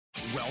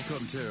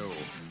Welcome to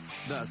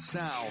the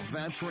Sal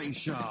Vetri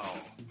Show.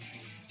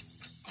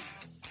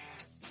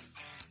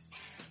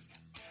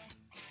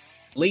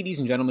 Ladies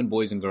and gentlemen,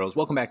 boys and girls,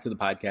 welcome back to the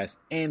podcast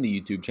and the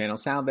YouTube channel.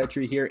 Sal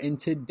Vetri here, and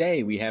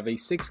today we have a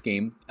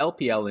 6-game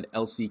LPL and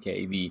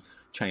LCK, the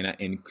China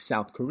and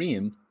South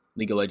Korean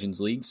League of Legends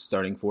leagues,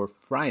 starting for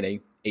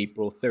Friday,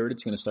 April 3rd.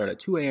 It's going to start at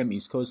 2 a.m.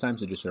 East Coast time,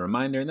 so just a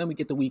reminder. And then we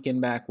get the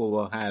weekend back where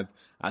we'll have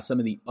some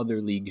of the other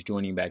leagues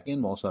joining back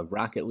in. We'll also have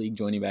Rocket League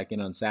joining back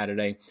in on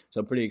Saturday. So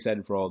I'm pretty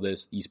excited for all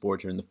this.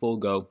 Esports are in the full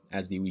go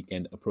as the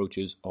weekend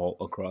approaches all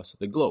across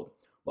the globe.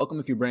 Welcome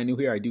if you're brand new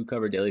here. I do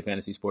cover daily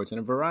fantasy sports and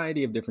a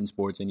variety of different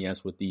sports. And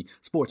yes, with the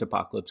sports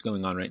apocalypse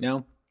going on right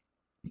now,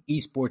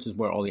 esports is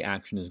where all the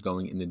action is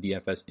going in the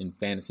DFS and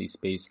fantasy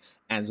space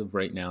as of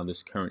right now,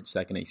 this current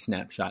second, a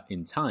snapshot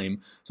in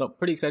time. So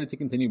pretty excited to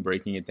continue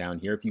breaking it down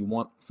here. If you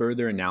want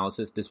further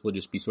analysis, this will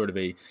just be sort of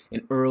an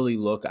early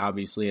look,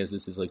 obviously, as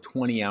this is like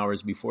 20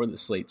 hours before the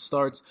slate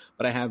starts.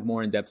 But I have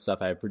more in-depth stuff.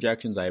 I have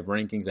projections, I have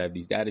rankings, I have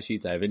these data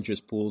sheets, I have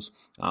interest pools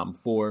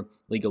for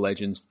League of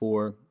Legends,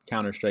 for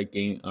Counter-Strike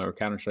game or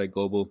Counter-Strike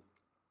Global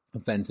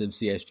Offensive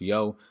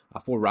CSGO,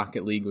 for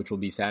Rocket League, which will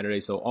be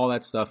Saturday. So all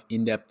that stuff,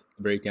 in-depth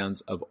breakdowns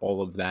of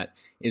all of that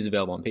is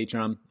available on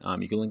Patreon.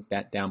 You can link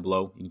that down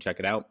below. You can check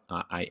it out.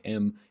 I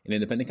am an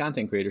independent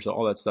content creator, so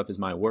all that stuff is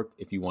my work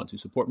if you want to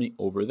support me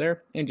over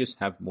there and just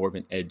have more of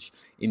an edge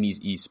in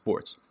these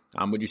esports.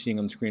 What you're seeing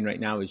on the screen right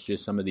now is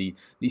just some of the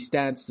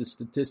stats, the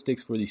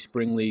statistics for the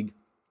Spring League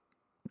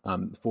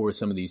for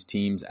some of these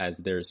teams as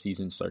their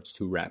season starts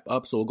to wrap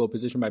up. So we'll go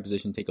position by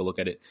position, take a look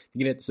at it. If you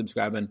can hit the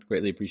subscribe button,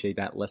 greatly appreciate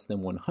that. Less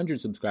than 100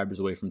 subscribers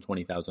away from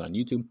 20,000 on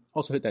YouTube.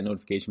 Also hit that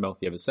notification bell if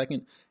you have a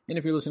second. And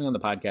if you're listening on the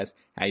podcast,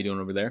 how you doing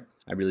over there?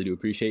 I really do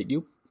appreciate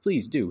you.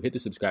 Please do hit the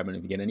subscribe button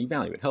if you get any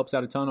value. It helps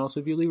out a ton also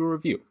if you leave a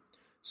review.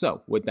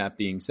 So with that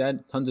being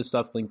said, tons of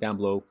stuff linked down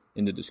below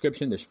in the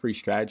description. There's free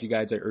strategy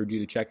guides I urge you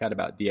to check out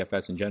about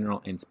DFS in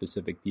general and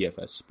specific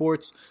DFS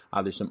sports.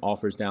 There's some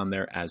offers down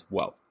there as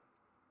well.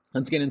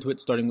 Let's get into it,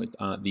 starting with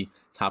the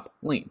top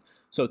lane.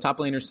 So top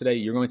laners today,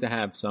 you're going to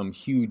have some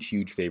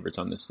huge favorites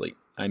on this slate.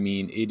 I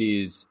mean, it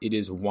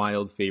is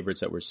wild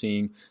favorites that we're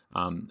seeing.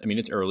 I mean,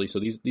 it's early, so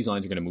these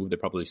lines are going to move. They're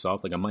probably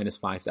soft, like a minus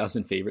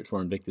 5,000 favorite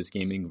for Invictus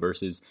Gaming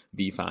versus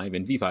V5,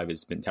 and V5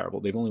 has been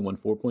terrible. They've only won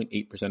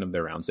 4.8% of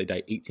their rounds. They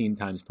die 18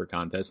 times per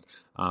contest.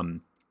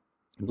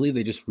 I believe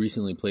they just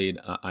recently played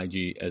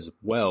IG as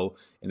well,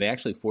 and they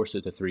actually forced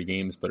it to 3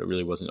 games, but it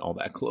really wasn't all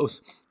that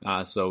close.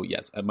 So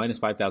yes, a minus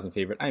 5,000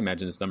 favorite. I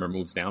imagine this number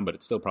moves down, but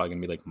it's still probably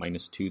going to be like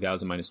minus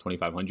 2,000, minus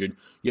 2,500.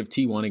 You have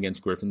T1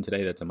 against Griffin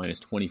today. That's a minus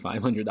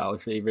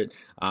 $2,500 favorite.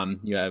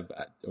 You have,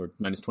 or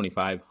minus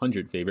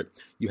 2,500 favorite.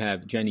 You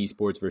have Gen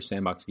Esports versus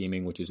Sandbox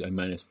Gaming, which is a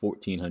minus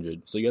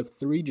 1,400. So you have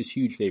 3 just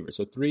huge favorites.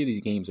 So 3 of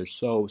these games are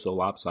so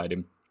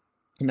lopsided.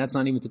 And that's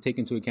not even to take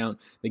into account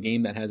the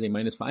game that has a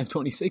minus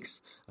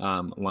 526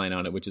 line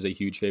on it, which is a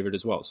huge favorite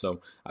as well.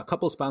 So a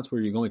couple of spots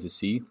where you're going to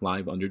see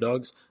live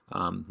underdogs.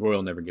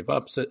 Royal Never Give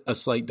Up, a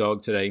slight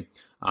dog today.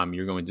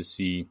 You're going to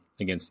see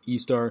against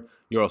E-Star.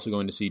 You're also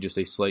going to see just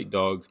a slight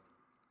dog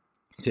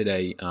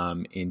today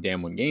in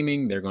Damwon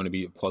Gaming. They're going to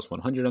be a plus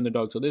 100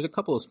 underdog. So there's a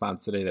couple of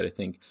spots today that I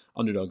think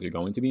underdogs are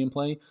going to be in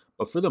play.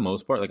 But for the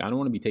most part, like I don't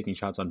want to be taking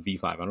shots on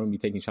V5. I don't want to be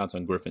taking shots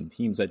on Griffin.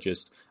 Teams that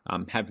just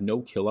have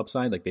no kill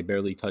upside. Like they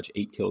barely touch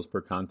 8 kills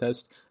per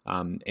contest.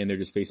 And they're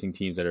just facing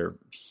teams that are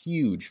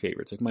huge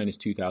favorites, like minus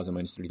 2,000,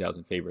 minus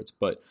 3,000 favorites.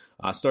 But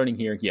starting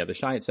here, yeah, the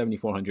Shy at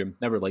 7,400.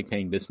 Never like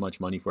paying this much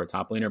money for a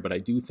top laner. But I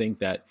do think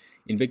that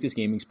Invictus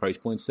Gaming's price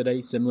points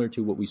today, similar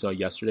to what we saw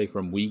yesterday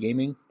from Wii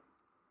Gaming,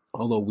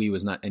 although Wii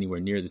was not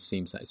anywhere near the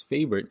same size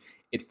favorite,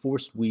 it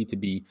forced Wii to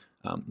be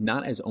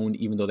not as owned,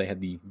 even though they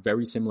had the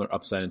very similar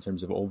upside in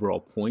terms of overall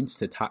points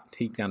to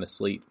take down a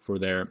slate for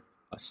their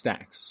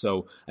stacks.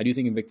 So I do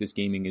think Invictus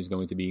Gaming is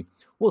going to be,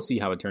 we'll see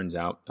how it turns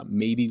out,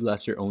 maybe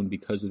lesser owned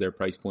because of their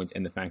price points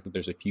and the fact that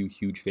there's a few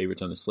huge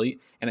favorites on the slate.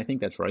 And I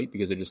think that's right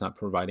because they're just not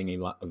providing a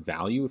lot of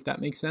value, if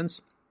that makes sense.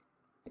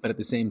 But at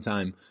the same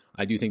time,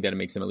 I do think that it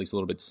makes them at least a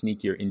little bit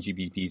sneakier in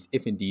GBPs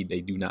if indeed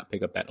they do not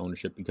pick up that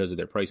ownership because of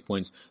their price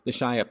points. The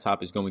Shy up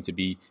top is going to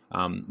be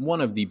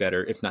one of the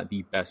better, if not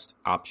the best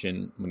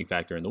option when you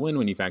factor in the win,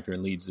 when you factor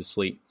in leads. The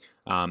slate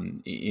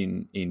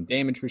in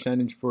damage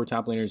percentage for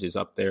top laners is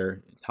up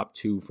there, top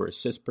 2 for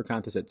assists per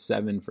contest at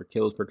 7, for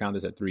kills per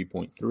contest at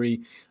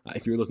 3.3.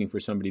 If you're looking for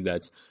somebody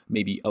that's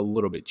maybe a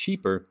little bit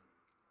cheaper,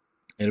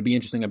 it'll be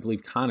interesting. I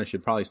believe Kana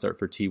should probably start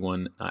for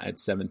T1 at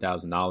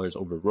 $7,000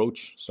 over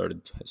Roach.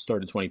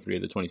 Started 23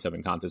 of the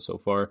 27 contests so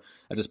far.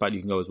 That's a spot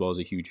you can go as well as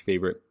a huge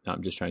favorite.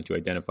 I'm just trying to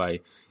identify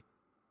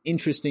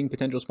interesting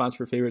potential spots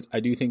for favorites. I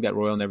do think that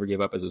Royal Never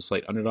Give Up as a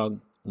slight underdog.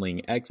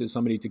 Ling X is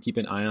somebody to keep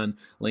an eye on.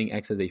 Ling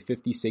X has a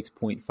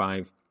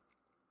 56.5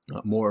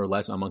 more or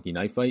less on Monkey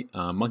Knife Fight.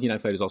 Monkey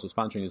Knife Fight is also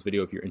sponsoring this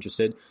video if you're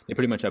interested. They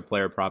pretty much have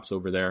player props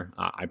over there.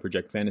 I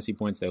project fantasy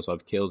points. They also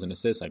have kills and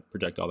assists. I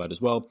project all that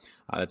as well.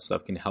 That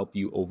stuff can help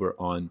you over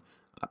on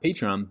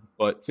Patreon,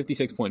 but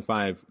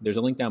 56.5, there's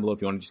a link down below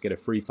if you want to just get a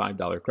free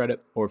 $5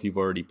 credit, or if you've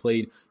already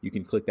played, you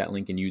can click that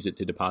link and use it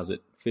to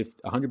deposit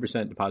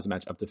 100% deposit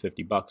match up to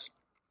 $50.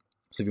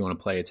 So if you want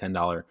to play a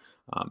 $10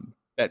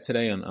 bet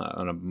today on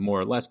a more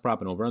or less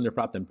prop, and over-under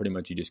prop, then pretty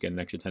much you just get an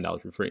extra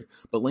 $10 for free.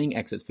 But laying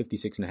X at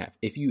 56.5,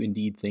 if you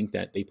indeed think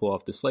that they pull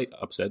off the slight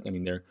upset, I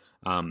mean, they're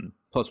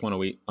plus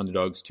 108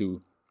 underdogs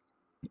to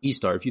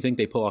E-Star. If you think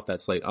they pull off that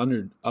slight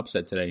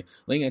upset today,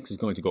 laying X is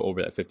going to go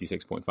over that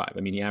 56.5. I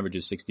mean, he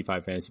averages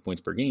 65 fantasy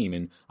points per game,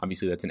 and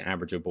obviously that's an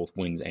average of both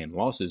wins and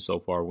losses so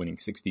far, winning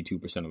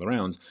 62% of the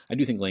rounds. I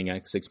do think laying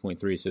X,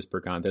 6.3 assists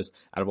per contest.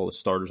 Out of all the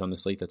starters on the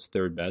slate, that's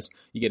third best.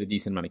 You get a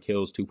decent amount of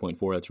kills,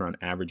 2.4. That's around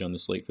average on the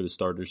slate for the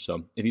starters.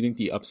 So if you think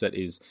the upset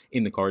is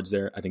in the cards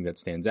there, I think that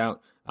stands out.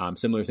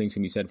 Similar things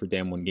can be said for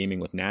Damn One Gaming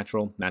with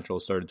Natural.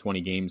 Natural started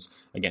 20 games.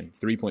 Again,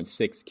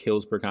 3.6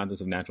 kills per contest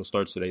of Natural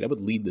starts today. That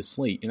would lead the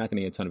slate. You're not going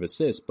to get a ton of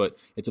assists, but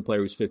it's a player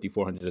who's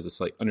 5,400 as a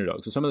slight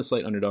underdog. So some of the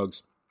slight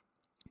underdogs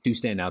do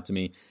stand out to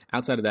me.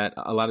 Outside of that,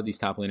 a lot of these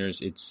top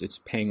laners, it's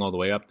paying all the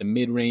way up. The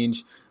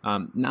mid-range,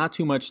 not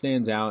too much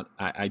stands out.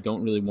 I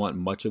don't really want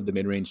much of the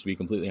mid-range, to be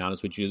completely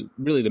honest with you.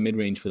 Really, the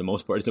mid-range, for the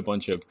most part, is a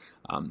bunch of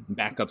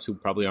backups who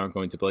probably aren't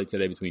going to play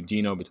today, between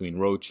Gino, between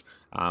Roach.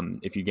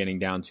 If you're getting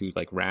down to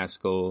like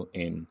Rascal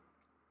and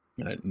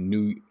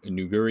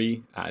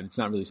Nuguri, it's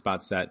not really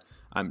spots that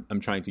I'm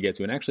trying to get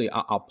to. And actually,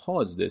 I'll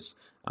pause this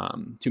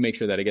to make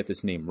sure that I get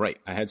this name right.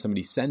 I had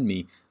somebody send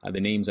me the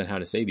names on how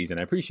to say these, and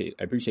I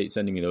appreciate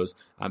sending me those.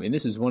 And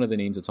this is one of the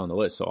names that's on the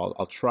list, so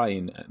I'll try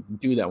and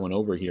do that one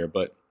over here.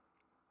 But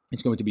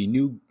it's going to be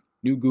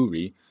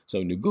Nuguri.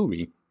 So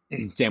Nuguri,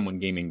 Damn One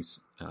Gaming's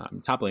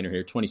top laner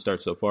here, 20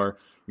 starts so far.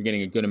 You're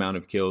getting a good amount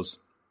of kills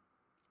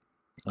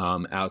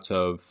out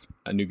of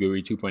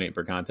Nuguri, 2.8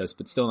 per contest,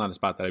 but still not a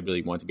spot that I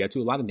really want to get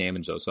to. A lot of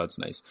damage, though, so that's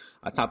nice.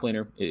 Top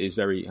laner is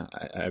very,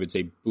 I would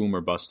say, boom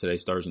or bust today.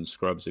 Stars and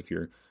scrubs if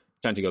you're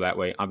trying to go that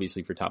way.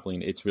 Obviously, for top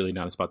lane, it's really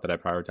not a spot that I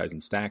prioritize in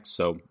stacks,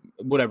 so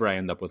whatever I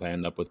end up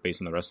with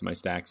based on the rest of my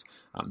stacks.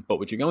 But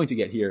what you're going to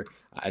get here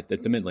at the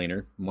mid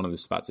laner, one of the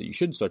spots that you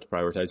should start to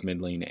prioritize,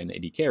 mid lane and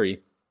AD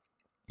carry,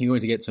 you're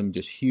going to get some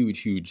just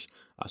huge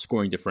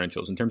scoring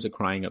differentials in terms of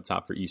Crying up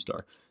top for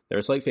E-Star. They're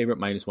a slight favorite,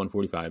 minus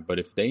 145, but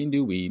if they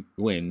do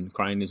win,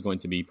 Crying is going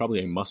to be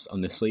probably a must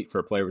on this slate for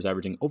a player who's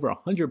averaging over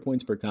 100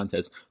 points per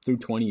contest through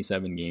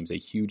 27 games, a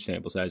huge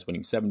sample size,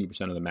 winning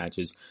 70% of the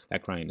matches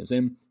that Crying is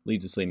in.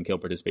 Leads the slate in kill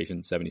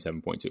participation,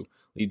 77.2.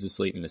 Leads the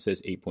slate in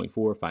assists,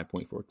 8.4,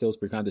 5.4 kills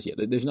per contest. Yeah,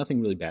 there's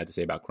nothing really bad to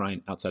say about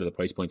Crying outside of the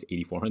price points,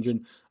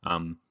 8,400.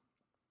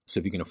 So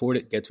if you can afford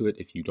it, get to it.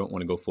 If you don't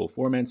want to go full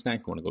 4-man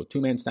stack, you want to go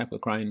 2-man stack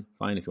with Crying,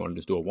 fine. If you want to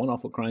just do a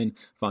one-off with Crying,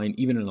 fine.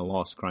 Even in a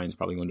loss, Crying is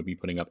probably going to be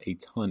putting up a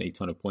ton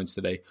of points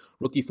today.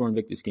 Rookie for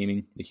Invictus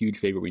Gaming, the huge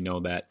favorite, we know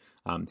that.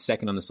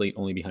 Second on the slate,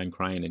 only behind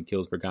Crying and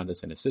kills per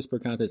contest and assists per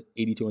contest,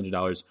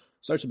 $8,200.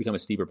 Starts to become a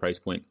steeper price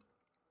point.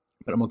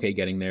 But I'm okay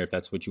getting there if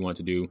that's what you want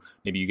to do.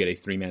 Maybe you get a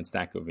 3-man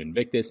stack of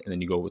Invictus, and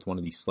then you go with one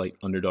of these slight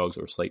underdogs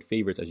or slight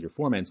favorites as your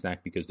 4-man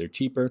stack because they're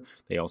cheaper.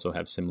 They also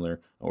have similar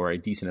or a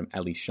decent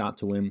at least shot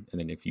to win. And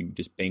then if you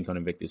just bank on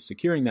Invictus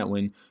securing that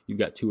win, you've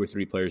got 2 or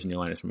 3 players in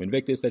your lineups from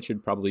Invictus that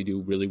should probably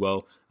do really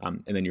well.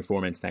 And then your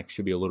 4-man stack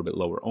should be a little bit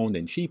lower owned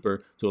and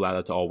cheaper to allow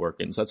that to all work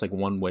in. So that's like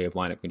one way of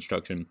lineup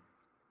construction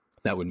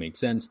that would make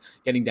sense.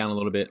 Getting down a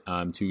little bit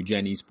to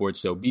Gen Esports.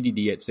 So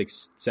BDD at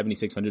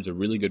 7,600 is a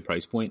really good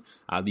price point.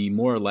 The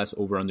more or less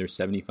over under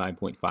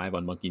 75.5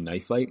 on Monkey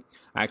Knife Fight.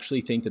 I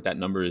actually think that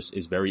number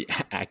is very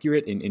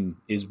accurate and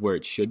is where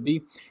it should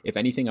be. If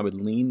anything, I would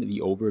lean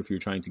the over if you're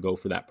trying to go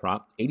for that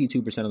prop.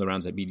 82% of the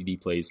rounds that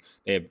BDD plays,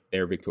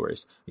 they're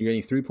victorious. You're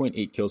getting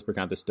 3.8 kills per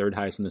contest, third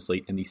highest in the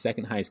slate, and the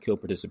second highest kill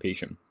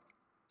participation.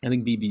 I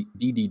think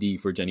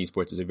BDD for Gen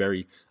Esports is a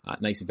very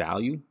nice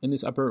value in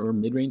this upper or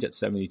mid-range at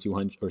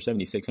 7,200 or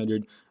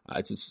 7,600.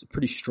 It's a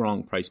pretty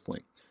strong price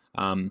point.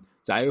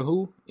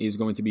 Zaihu is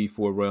going to be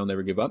for Royal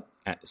Never Give Up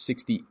at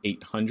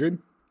 6,800.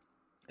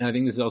 And I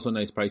think this is also a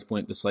nice price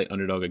point, the slight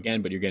underdog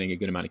again, but you're getting a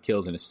good amount of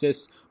kills and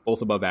assists,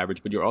 both above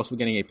average, but you're also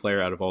getting a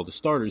player out of all the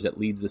starters that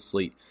leads the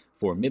slate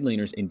for mid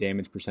laners in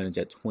damage percentage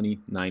at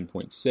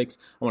 29.6.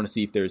 I want to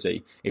see if there's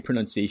a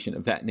pronunciation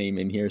of that name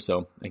in here,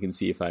 so I can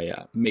see if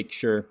I make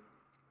sure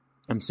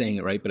I'm saying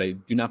it right, but I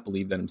do not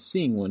believe that I'm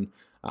seeing one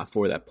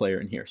for that player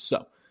in here.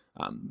 So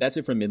that's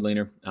it for mid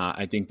laner.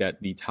 I think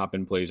that the top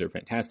end plays are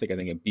fantastic. I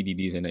think a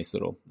BDD is a nice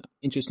little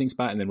interesting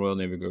spot, and then Royal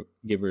Never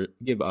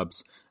Give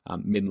Up's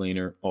mid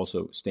laner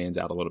also stands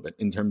out a little bit.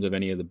 In terms of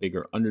any of the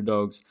bigger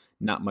underdogs,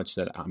 not much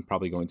that I'm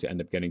probably going to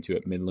end up getting to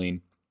at mid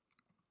lane.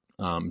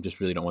 Just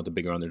really don't want the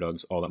bigger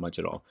underdogs all that much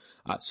at all.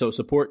 So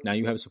support, now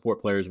you have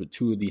support players with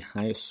 2 of the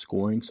highest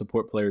scoring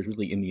support players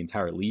really in the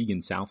entire league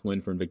in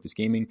Southwind for Invictus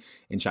Gaming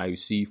and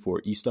Xiaoxi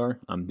for E-Star.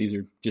 These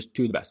are just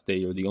 2 of the best.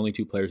 They are the only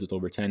 2 players with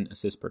over 10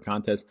 assists per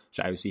contest.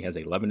 Xiaoxi has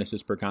 11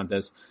 assists per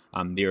contest.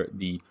 They're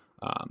the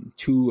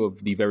 2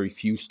 of the very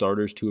few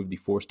starters, 2 of the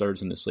 4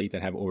 starters in the slate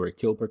that have over a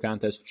kill per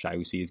contest.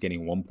 Xiaoxi is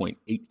getting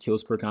 1.8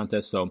 kills per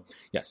contest. So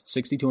yes,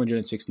 6,200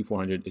 and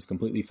 6,400 is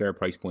completely fair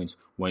price points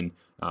when,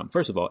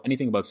 first of all,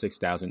 anything above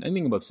 6,000,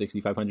 anything above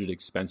 6,500 is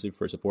expensive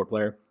for a support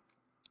player.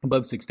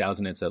 Above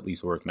 6,000, it's at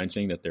least worth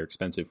mentioning that they're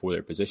expensive for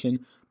their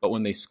position. But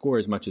when they score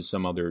as much as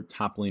some other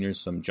top laners,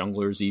 some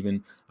junglers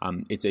even,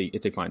 it's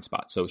a fine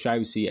spot. So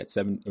Shiusi at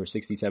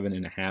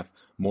 67.5,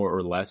 more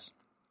or less.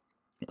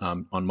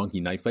 On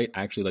Monkey Knife Fight,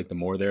 I actually like the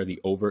more there,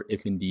 the over,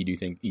 if indeed you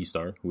think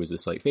E-Star, who is a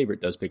slight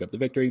favorite, does pick up the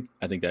victory.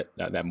 I think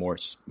that more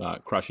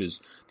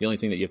crushes. The only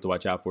thing that you have to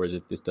watch out for is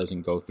if this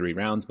doesn't go 3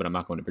 rounds, but I'm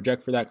not going to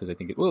project for that because I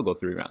think it will go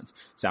 3 rounds.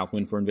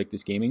 Southwind for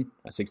Invictus Gaming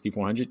at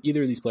 6,400.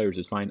 Either of these players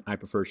is fine. I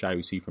prefer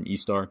Shiusi from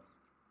E-Star.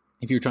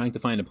 If you're trying to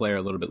find a player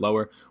a little bit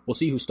lower, we'll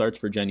see who starts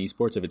for Gen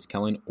Esports, if it's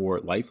Kellen or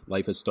Life.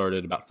 Life has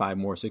started about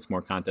 6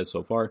 more contests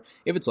so far.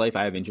 If it's Life,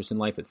 I have interest in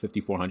Life at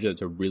 5,400.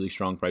 That's a really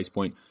strong price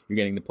point. You're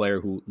getting the player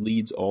who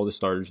leads all the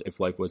starters, if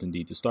Life was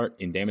indeed to start,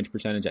 in damage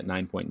percentage at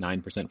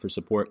 9.9% for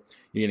support.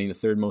 You're getting the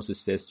 3rd most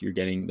assists. You're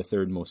getting the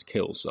 3rd most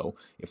kills. So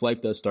if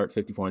Life does start,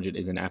 5,400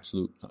 is an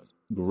absolute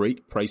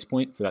great price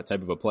point for that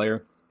type of a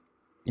player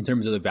in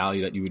terms of the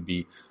value that you would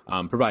be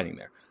providing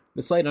there.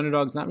 The slight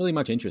underdog's not really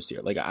much interest here.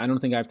 Like, I don't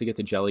think I have to get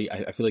to Jelly.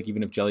 I feel like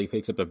even if Jelly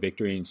picks up a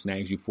victory and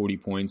snags you 40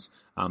 points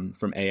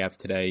from AF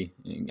today,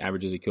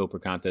 averages a kill per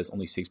contest,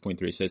 only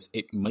 6.3 assists,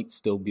 it might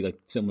still be like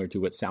similar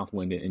to what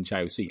Southwind and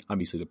Shiusi.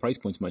 Obviously, the price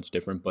point's much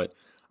different, but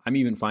I'm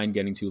even fine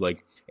getting to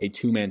like a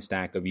 2-man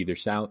stack of either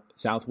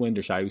Southwind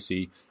or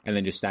Shiusi and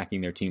then just stacking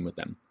their team with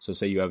them. So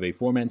say you have a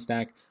 4-man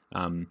stack,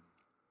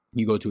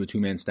 you go to a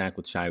 2-man stack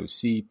with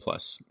Shiusi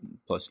plus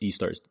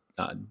E-Star's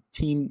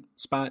team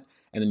spot,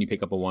 and then you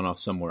pick up a one-off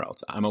somewhere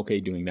else. I'm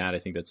okay doing that. I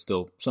think that's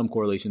still some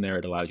correlation there.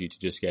 It allows you to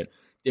just get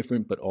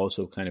different, but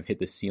also kind of hit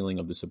the ceiling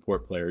of the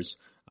support players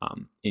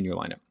in your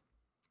lineup.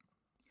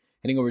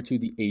 Heading over to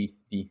the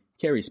AD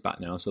carry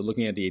spot now. So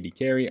looking at the AD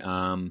carry,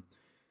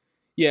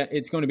 yeah,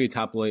 it's going to be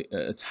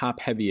a top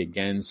heavy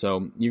again.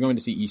 So you're going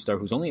to see E-Star,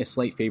 who's only a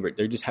slight favorite.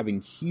 They're just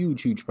having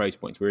huge price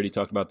points. We already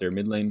talked about their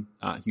mid lane,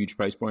 huge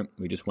price point.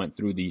 We just went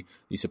through the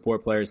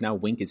support players. Now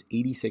Wink is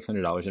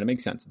 $8,600, and it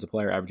makes sense. It's a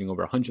player averaging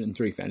over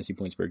 103 fantasy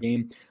points per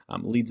game.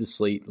 Leads the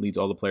slate, leads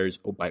all the players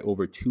by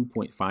over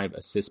 2.5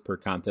 assists per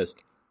contest.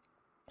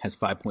 Has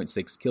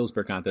 5.6 kills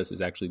per contest, is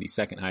actually the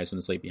 2nd highest on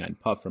the slate behind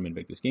Puff from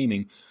Invictus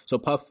Gaming. So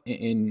Puff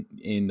and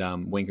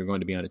Wink are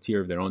going to be on a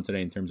tier of their own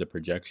today in terms of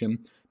projection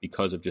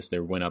because of just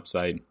their win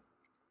upside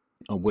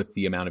with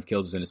the amount of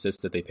kills and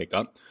assists that they pick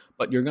up.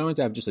 But you're going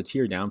to have just a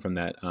tier down from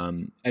that.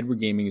 Edward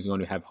Gaming is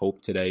going to have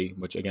Hope today,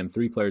 which again,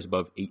 3 players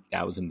above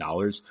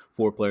 $8,000,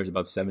 4 players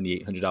above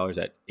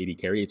 $7,800 at 80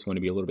 carry. It's going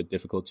to be a little bit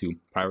difficult to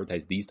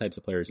prioritize these types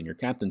of players in your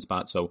captain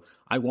spot. So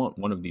I want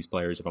one of these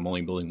players, if I'm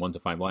only building 1 to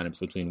 5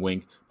 lineups between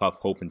Wink, Puff,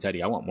 Hope, and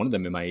Teddy, I want one of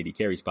them in my 80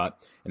 carry spot.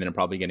 And then I'm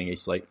probably getting a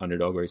slight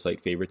underdog or a slight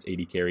favorites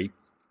 80 carry,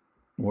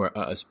 or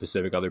a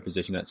specific other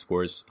position that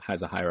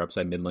has a higher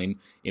upside mid lane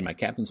in my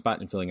captain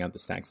spot and filling out the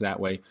stacks that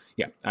way.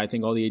 Yeah, I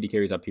think all the AD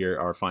carries up here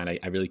are fine.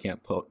 I really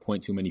can't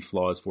point too many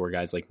flaws for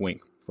guys like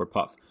Wink, for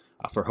Puff,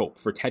 for Hope,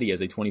 for Teddy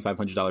as a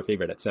 $2,500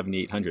 favorite at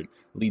 7,800.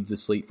 Leads the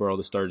slate for all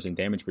the starters in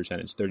damage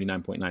percentage,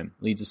 39.9.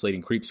 Leads the slate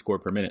in creep score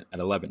per minute at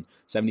 11.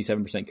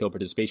 77% kill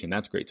participation,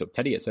 that's great. So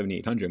Teddy at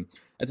 7,800,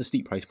 that's a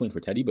steep price point for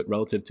Teddy, but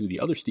relative to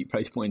the other steep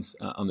price points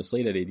on the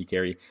slate at AD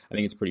carry, I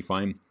think it's pretty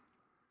fine.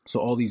 So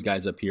all these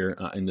guys up here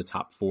in the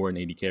top 4 in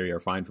AD carry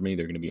are fine for me.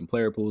 They're going to be in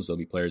player pools. They'll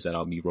be players that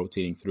I'll be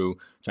rotating through,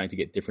 trying to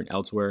get different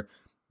elsewhere.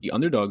 The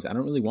underdogs, I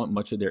don't really want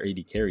much of their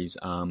AD carries.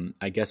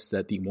 I guess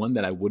that the one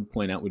that I would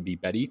point out would be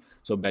Betty.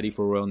 So Betty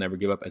for Royal Never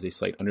Give Up as a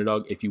slight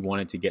underdog. If you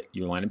wanted to get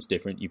your lineups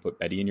different, you put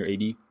Betty in your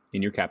AD,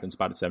 in your captain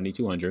spot at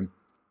 7,200.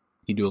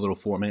 You do a little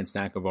 4-man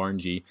stack of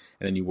RNG,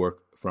 and then you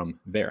work from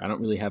there. I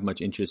don't really have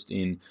much interest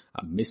in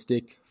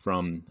Mystic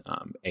from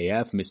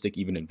AF. Mystic,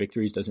 even in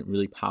victories, doesn't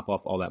really pop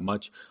off all that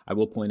much. I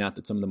will point out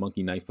that some of the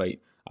Monkey Knife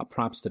Fight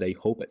props today,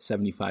 Hope at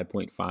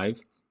 75.5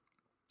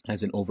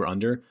 as an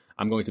over-under.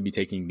 I'm going to be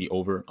taking the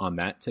over on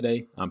that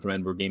today from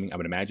Edward Gaming, I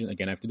would imagine.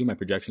 Again, I have to do my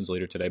projections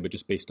later today, but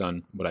just based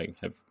on what I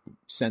have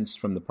sensed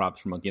from the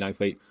props from Monkey Knife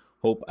Fight,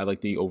 Hope, I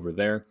like the over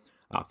there.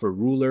 For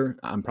Ruler,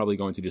 I'm probably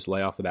going to just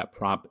lay off of that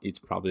prop. It's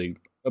probably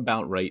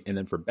about right. And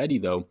then for Betty,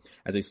 though,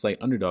 as a slight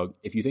underdog,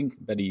 if you think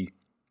Betty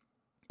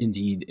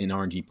indeed in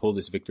RNG pull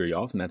this victory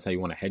off, and that's how you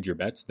want to hedge your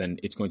bets, then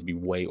it's going to be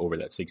way over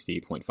that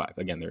 68.5.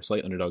 Again, they're a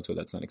slight underdog, so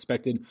that's not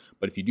expected.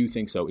 But if you do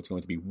think so, it's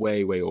going to be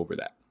way over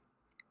that.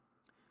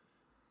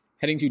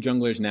 Heading to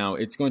junglers now,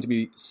 it's going to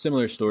be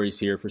similar stories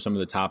here for some of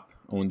the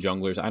top-owned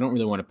junglers. I don't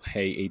really want to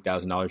pay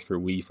 $8,000 for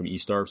Wii from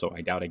E-Star, so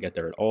I doubt I get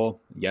there at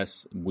all.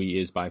 Yes, Wii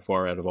is by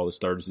far, out of all the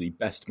starters, the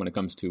best when it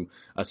comes to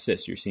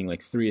assists. You're seeing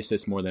like 3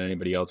 assists more than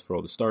anybody else for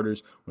all the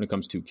starters. When it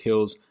comes to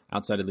kills,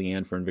 outside of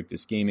Leanne for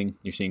Invictus Gaming,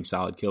 you're seeing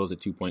solid kills at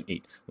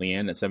 2.8.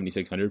 Leanne at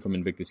 7,600 from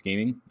Invictus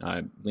Gaming.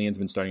 Leanne's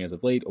been starting as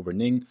of late over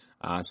Ning,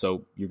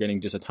 so you're getting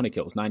just a ton of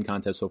kills. 9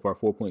 contests so far,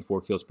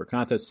 4.4 kills per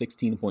contest,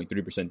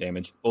 16.3%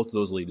 damage. Both of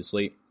those lead the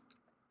slate.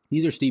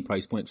 These are steep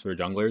price points for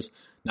junglers,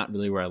 not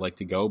really where I like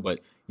to go,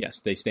 but yes,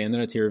 they stand on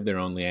a tier of their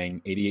own.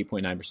 Liang,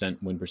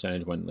 88.9% win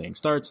percentage when Liang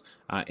starts,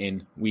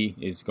 and Wii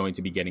is going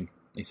to be getting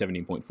a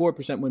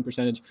 17.4% win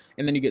percentage,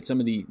 and then you get some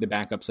of the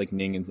backups like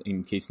Ning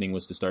in case Ning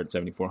was to start at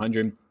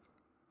 7,400.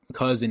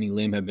 Cuz and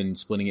Elim have been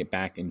splitting it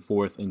back and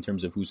forth in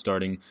terms of who's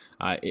starting.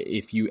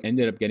 If you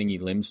ended up getting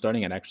Elim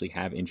starting, I'd actually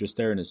have interest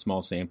there in a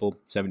small sample,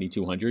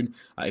 7,200.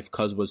 If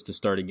Cuz was to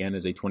start again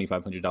as a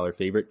 $2,500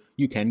 favorite,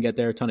 you can get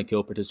there. A ton of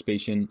kill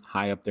participation,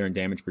 high up there in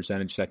damage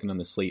percentage, second on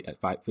the slate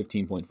at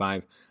 15.5.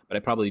 But I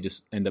probably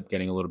just end up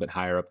getting a little bit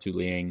higher up to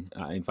Liang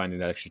and finding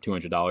that extra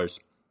 $200.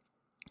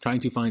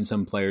 Trying to find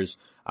some players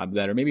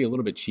that are maybe a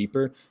little bit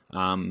cheaper.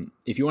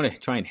 If you want to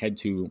try and head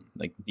to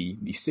like the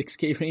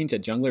 6K range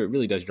at jungler, it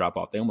really does drop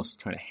off. They almost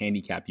try to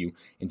handicap you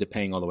into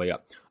paying all the way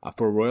up.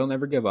 For Royal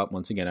Never Give Up,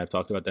 once again, I've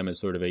talked about them as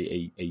sort of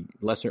a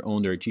lesser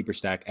owned or a cheaper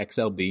stack.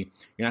 XLB,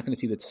 you're not going to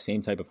see the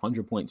same type of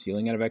 100-point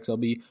ceiling out of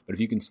XLB, but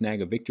if you can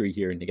snag a victory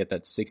here and to get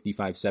that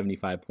 65,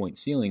 75-point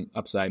ceiling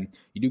upside,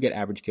 you do get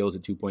average kills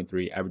at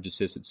 2.3, average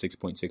assists at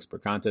 6.6 per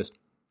contest.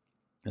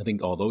 I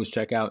think all those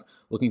check out.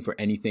 Looking for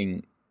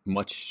anything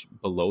much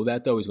below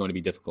that, though, is going to be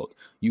difficult.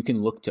 You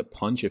can look to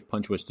Punch if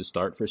Punch was to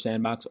start for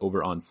Sandbox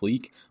over on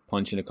Fleek.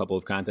 Punch in a couple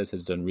of contests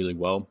has done really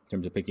well in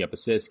terms of picking up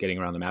assists, getting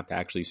around the map to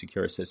actually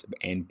secure assists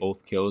and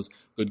both kills,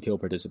 good kill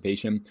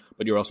participation.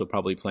 But you're also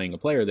probably playing a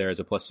player there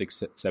as a plus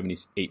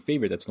 678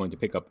 favorite that's going to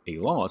pick up a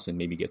loss and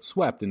maybe get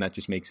swept, and that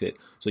just makes it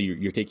so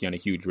you're taking on a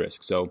huge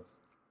risk. So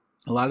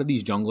a lot of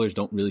these junglers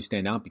don't really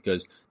stand out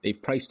because they've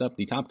priced up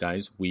the top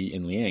guys, Wei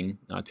and Liang,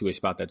 to a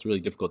spot that's really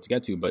difficult to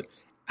get to. But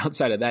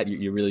outside of that,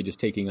 you're really just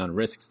taking on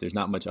risks. There's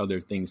not much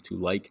other things to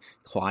like.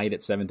 Clyde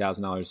at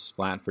 $7,000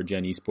 flat for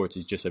Gen Esports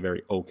is just a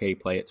very okay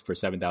play. It's for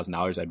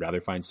 $7,000. I'd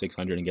rather find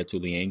 600 and get to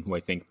Liang, who I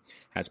think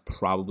has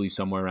probably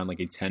somewhere around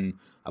like a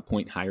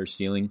 10-point higher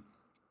ceiling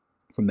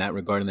from that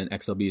regard. And then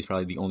XLB is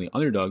probably the only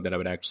underdog that I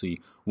would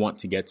actually want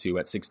to get to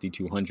at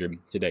 6,200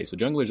 today. So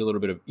jungler is a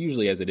little bit of,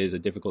 usually as it is, a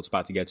difficult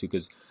spot to get to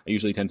because I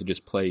usually tend to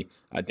just play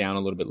down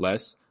a little bit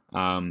less.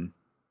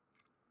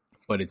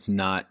 But it's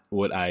not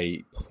what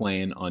I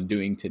plan on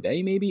doing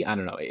today. Maybe, I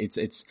don't know.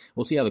 It's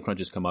we'll see how the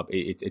crunches come up.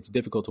 It's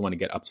difficult to want to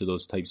get up to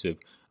those types of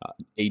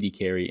AD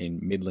carry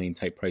and mid lane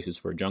type prices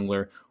for a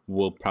jungler.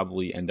 We'll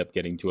probably end up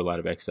getting to a lot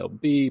of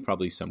XLB,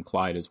 probably some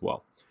Clyde as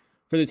well.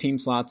 For the team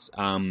slots,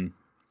 team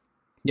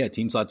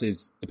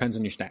slots depends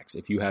on your stacks.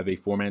 If you have a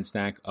 4-man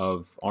stack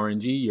of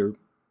RNG, you're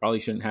probably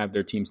shouldn't have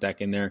their team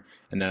stack in there,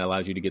 and that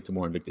allows you to get to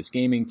more Invictus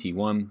Gaming,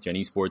 T1, Gen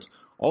Esports,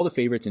 all the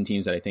favorites and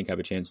teams that I think have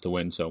a chance to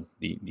win. So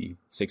the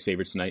 6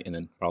 favorites tonight, and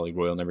then probably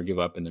Royal Never Give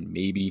Up, and then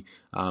maybe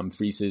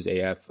Freeze's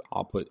AF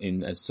I'll put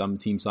in as some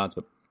team slots,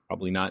 but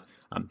probably not.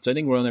 So I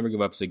think Royal Never Give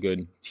Up is a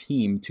good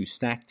team to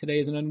stack today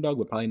as an underdog,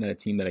 but probably not a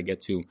team that I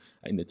get to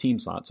in the team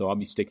slot. So I'll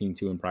be sticking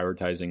to and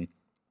prioritizing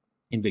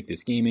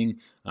Invictus Gaming,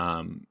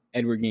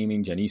 Edward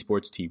Gaming, Gen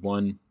Esports,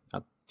 T1,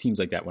 teams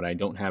like that. When I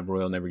don't have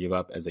Royal Never Give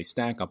Up as a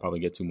stack, I'll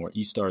probably get to more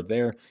E-Star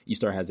there.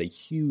 E-Star has a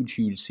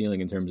huge ceiling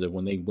in terms of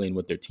when they win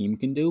what their team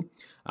can do.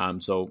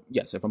 So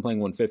yes, if I'm playing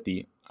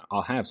 150,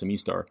 I'll have some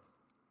E-Star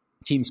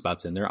team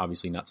spots in there.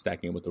 Obviously not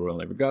stacking it with the Royal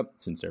Never Give Up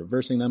since they're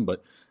reversing them,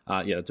 but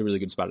that's a really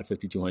good spot at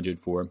 5,200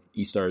 for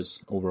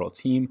E-Star's overall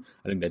team.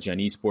 I think that Gen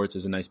Esports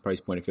is a nice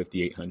price point at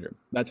 5,800.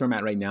 That's where I'm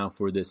at right now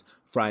for this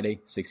Friday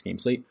 6-game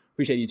slate.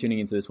 Appreciate you tuning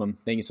into this one.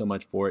 Thank you so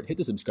much for it. Hit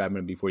the subscribe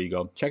button before you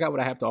go. Check out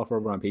what I have to offer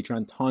over on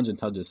Patreon. Tons and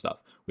tons of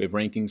stuff. We have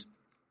rankings.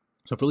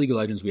 So for League of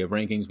Legends, we have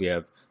rankings. We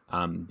have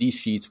these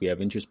sheets. We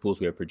have interest pools.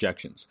 We have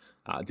projections.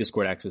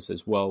 Discord access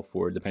as well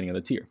for depending on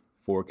the tier.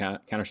 For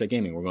Counter-Strike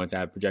Gaming, we're going to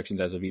have projections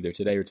as of either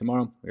today or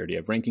tomorrow. We already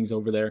have rankings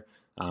over there.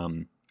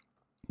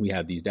 We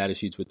have these data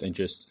sheets with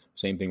interest.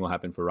 Same thing will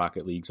happen for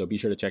Rocket League. So be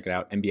sure to check it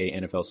out.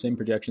 NBA, NFL Sim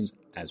projections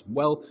as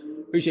well.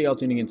 Appreciate y'all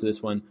tuning into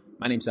this one.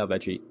 My name's Sal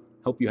Vetri.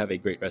 Hope you have a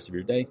great rest of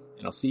your day,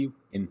 and I'll see you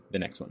in the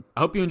next one.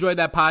 I hope you enjoyed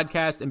that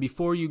podcast, and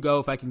before you go,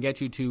 if I can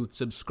get you to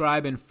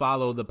subscribe and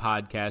follow the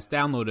podcast,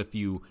 download a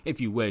few if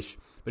you wish.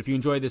 But if you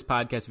enjoyed this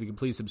podcast, if you could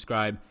please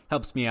subscribe,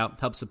 helps me out,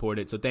 helps support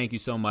it. So thank you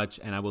so much,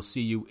 and I will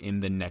see you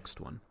in the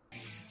next one.